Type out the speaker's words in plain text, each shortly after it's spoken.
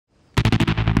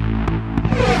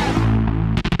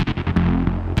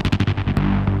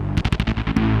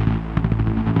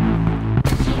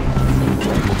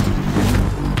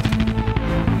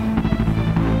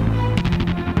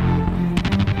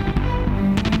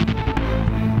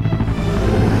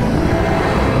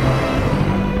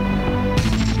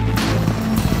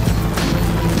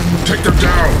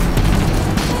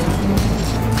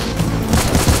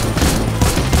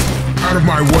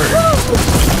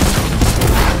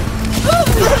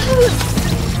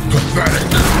pathetic.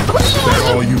 Is that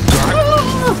all you got?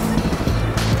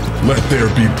 Let there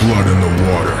be blood in the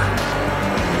water.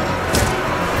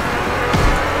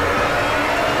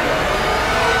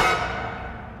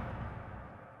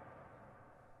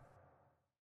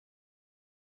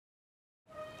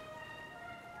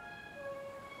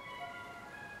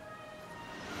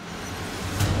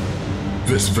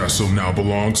 This vessel now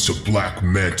belongs to Black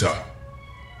Manta.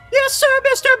 Yes, sir,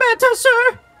 Mr. Manta,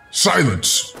 sir.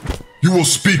 Silence! You will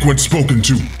speak when spoken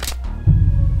to.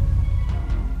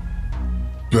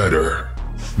 Better.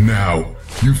 Now,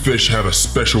 you fish have a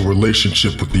special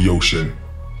relationship with the ocean.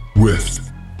 With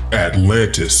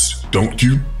Atlantis, don't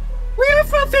you? We are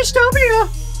from Fishtopia,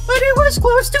 and it was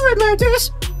close to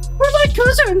Atlantis. We're like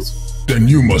cousins. Then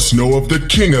you must know of the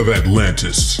king of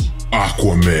Atlantis,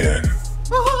 AQUAMAN.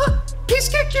 He's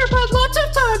kicked your butt lots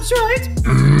of times,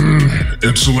 right?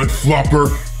 Insolent flopper.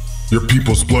 Your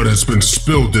people's blood has been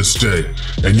spilled this day,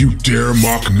 and you dare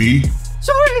mock me?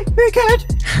 Sorry, big head.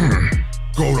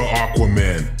 Go to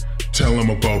AQUAMAN. Tell him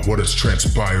about what has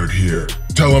transpired here.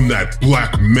 Tell him that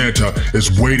Black Manta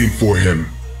is waiting for him.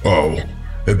 Oh,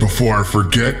 and before I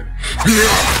forget...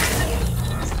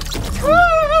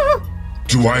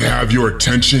 Do I have your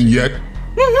attention yet?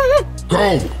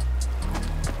 Go!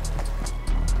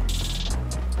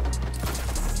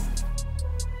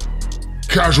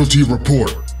 Casualty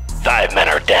report. 5 men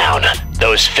are down.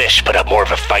 Those fish put up more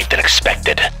of a fight than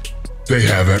expected. They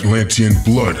have Atlantean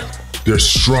blood. They're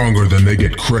stronger than they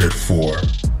get credit for.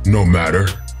 No matter,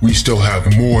 we still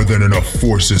have more than enough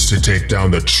forces to take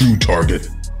down the true target.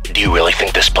 Do you really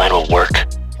think this plan will work?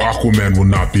 AQUAMAN will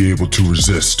not be able to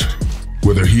resist.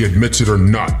 Whether he admits it or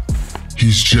not,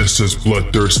 he's just as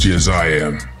bloodthirsty as I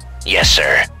am. Yes,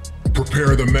 sir.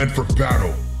 Prepare the men for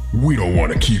battle. We don't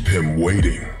want to keep him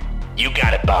waiting. You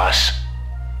got it, boss.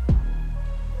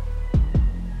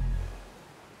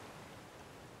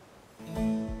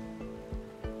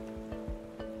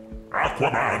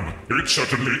 AQUAMAN, it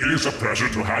certainly is a pleasure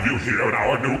to have you here in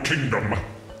our new kingdom.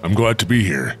 I'm glad to be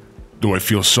here, though I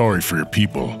feel sorry for your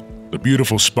people. The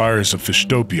beautiful spires of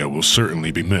Fishtopia will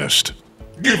certainly be missed.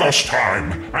 Give us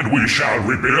time, and we shall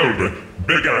rebuild,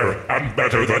 bigger and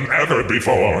better than ever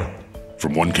before.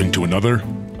 From one king to another?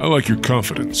 I like your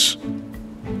confidence.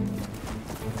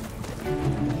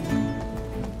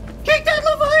 Kick that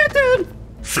Leviathan!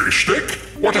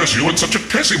 Fishstick? What has you in such a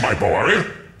tizzy, my boy?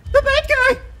 The bad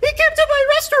guy! He came to my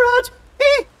restaurant!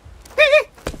 He...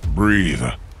 Breathe.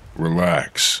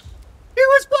 Relax. It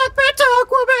was Black Manta,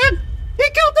 AQUAMAN! He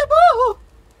killed them all!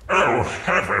 Oh,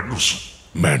 heavens.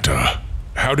 Manta,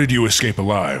 how did you escape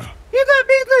alive? He let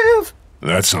me live!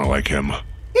 That's not like him.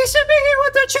 He sent me here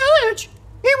with a challenge!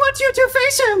 He wants you to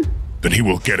face him! Then he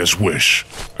will get his wish.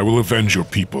 I will avenge your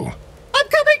people. I'm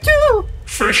coming too!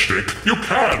 Fishstick, you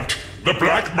can't. The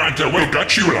Black Manta will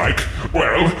gut you like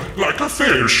a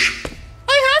fish.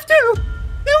 I have to!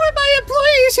 They were my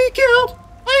employees he killed!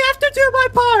 I have to do my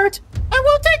part! I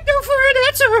won't take no for an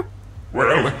answer!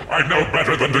 Well, I know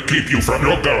better than to keep you from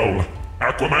your goal.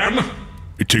 AQUAMAN?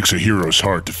 It takes a hero's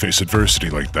heart to face adversity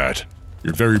like that.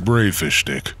 You're very brave,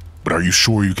 Fishstick. But are you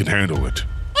sure you can handle it?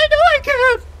 I know I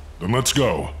can! Then let's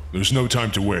go. There's no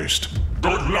time to waste.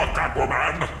 Good luck,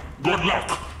 AQUAMAN. Good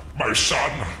luck, my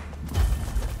son.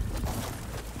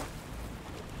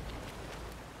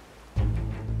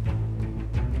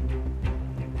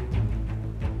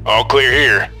 All clear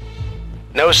here.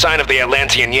 No sign of the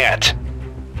Atlantean yet.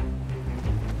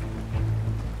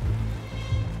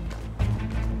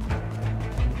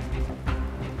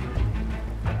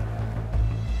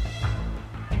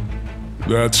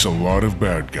 That's a lot of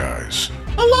bad guys.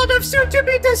 A lot of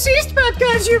soon-to-be deceased bad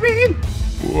guys, you mean?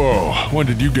 Whoa, when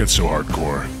did you get so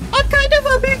hardcore? I'm kind of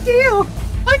a big deal.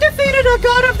 I defeated a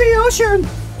god of the ocean.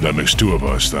 That makes 2 of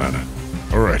us, then.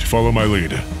 Alright, follow my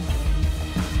lead.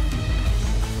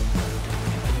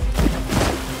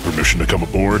 Permission to come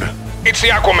aboard? It's the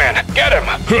AQUAMAN! Get him!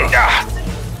 Ah.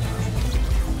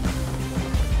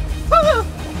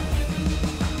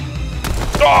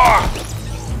 Ah.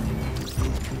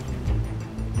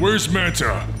 Where's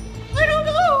Manta? I don't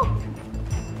know.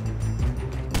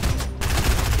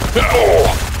 Oh.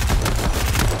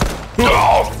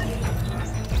 Oh.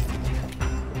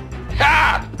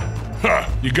 Ah. Ha!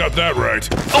 You got that right.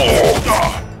 Oh.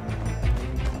 Ah.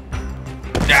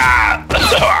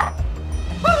 Ah.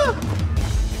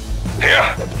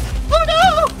 Yeah. Oh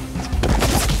no!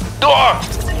 Ah.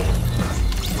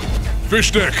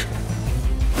 Fishstick!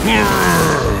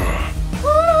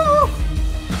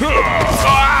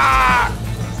 Ah.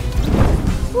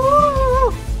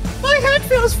 Ooh, my head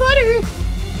feels funny.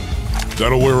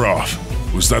 That'll wear off.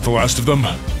 Was that the last of them?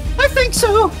 I think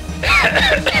so.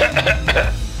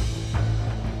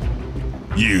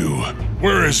 You,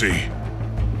 where is he?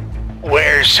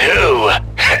 Where's who?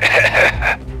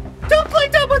 Don't play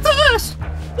dumb with us.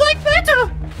 Like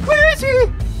Manta, where is he?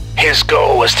 His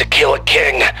goal was to kill a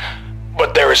king,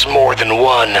 but there is more than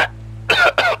one.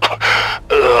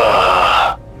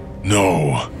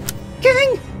 No.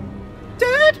 King?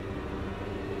 Dad?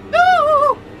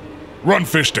 No! Run,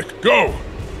 Fishstick, go!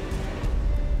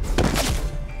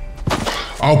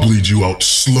 I'll bleed you out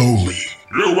slowly.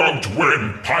 You won't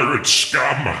win, pirate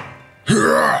scum.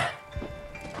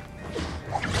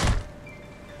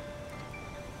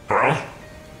 Huh?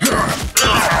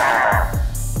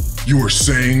 You were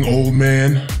saying, old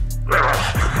man?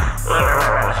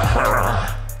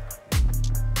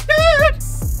 Dad!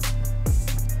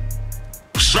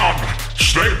 Son,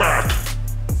 stay back.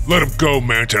 Let him go,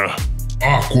 Manta.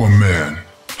 Aquaman,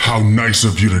 how nice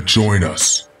of you to join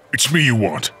us. It's me you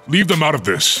want. Leave them out of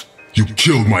this. You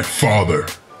killed my father.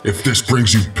 If this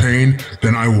brings you pain,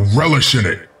 then I will relish in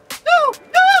it. No!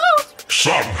 No!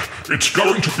 Son, it's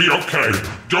going to be okay.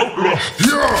 Don't look.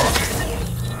 Yeah!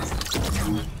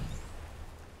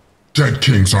 Dead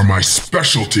kings are my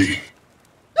specialty.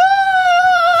 No!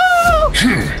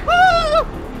 Oh!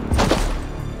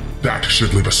 That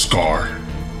should leave a scar.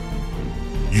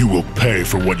 You will pay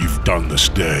for what you've done this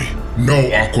day. No,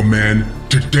 Aquaman.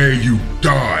 Today you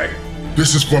die.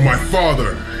 This is for my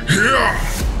father. Here!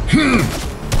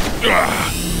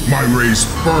 My rays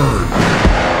burn.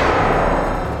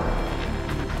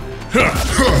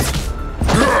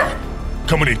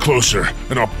 Come any closer,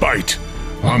 and I'll bite.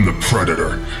 I'm the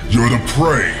predator. You're the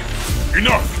prey.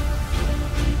 Enough!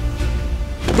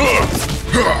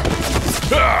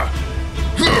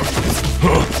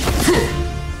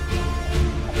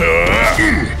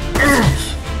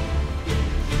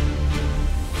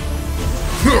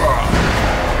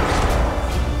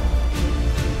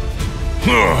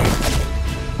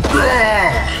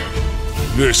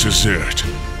 This is it.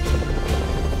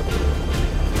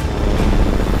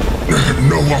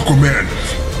 No, Aquaman.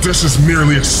 This is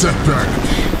merely a setback.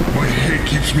 My hate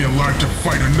keeps me alive to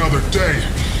fight another day.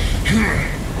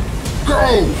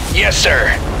 Go! Yes,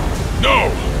 sir.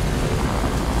 No!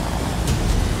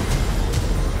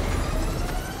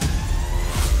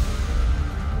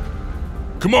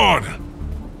 Come on!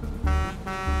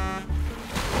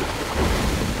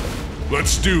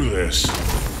 Let's do this.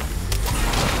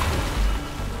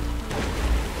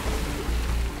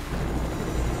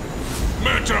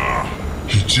 Manta!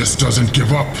 He just doesn't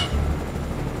give up.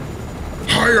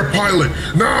 Higher pilot,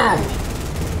 now!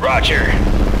 Roger.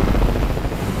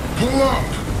 Pull up!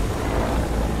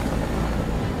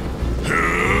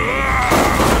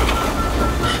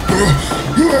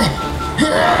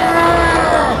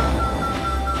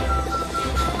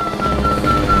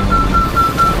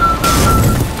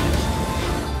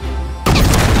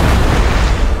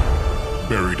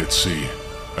 Buried at sea.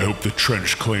 I hope the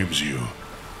trench claims you.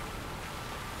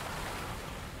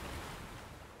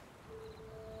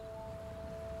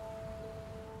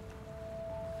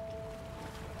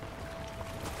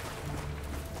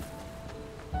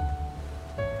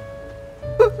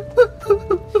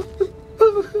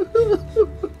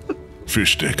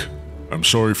 Fishstick, I'm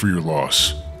sorry for your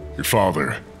loss. Your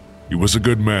father, he was a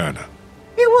good man.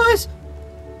 He was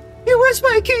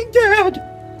my king, Dad.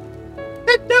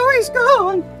 And now he's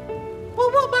gone.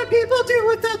 What will my people do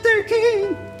without their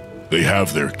king? They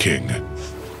have their king.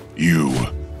 You.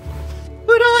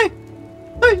 But I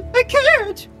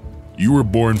can't. You were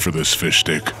born for this,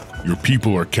 Fishstick. Your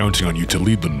people are counting on you to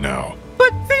lead them now.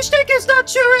 But Fishstick is not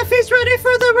sure if he's ready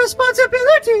for the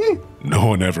responsibility. No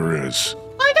one ever is.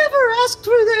 I never asked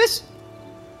for this.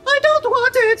 I don't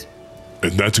want it.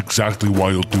 And that's exactly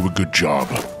why you'll do a good job.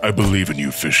 I believe in you,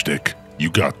 Fishstick. You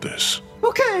got this.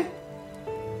 Okay.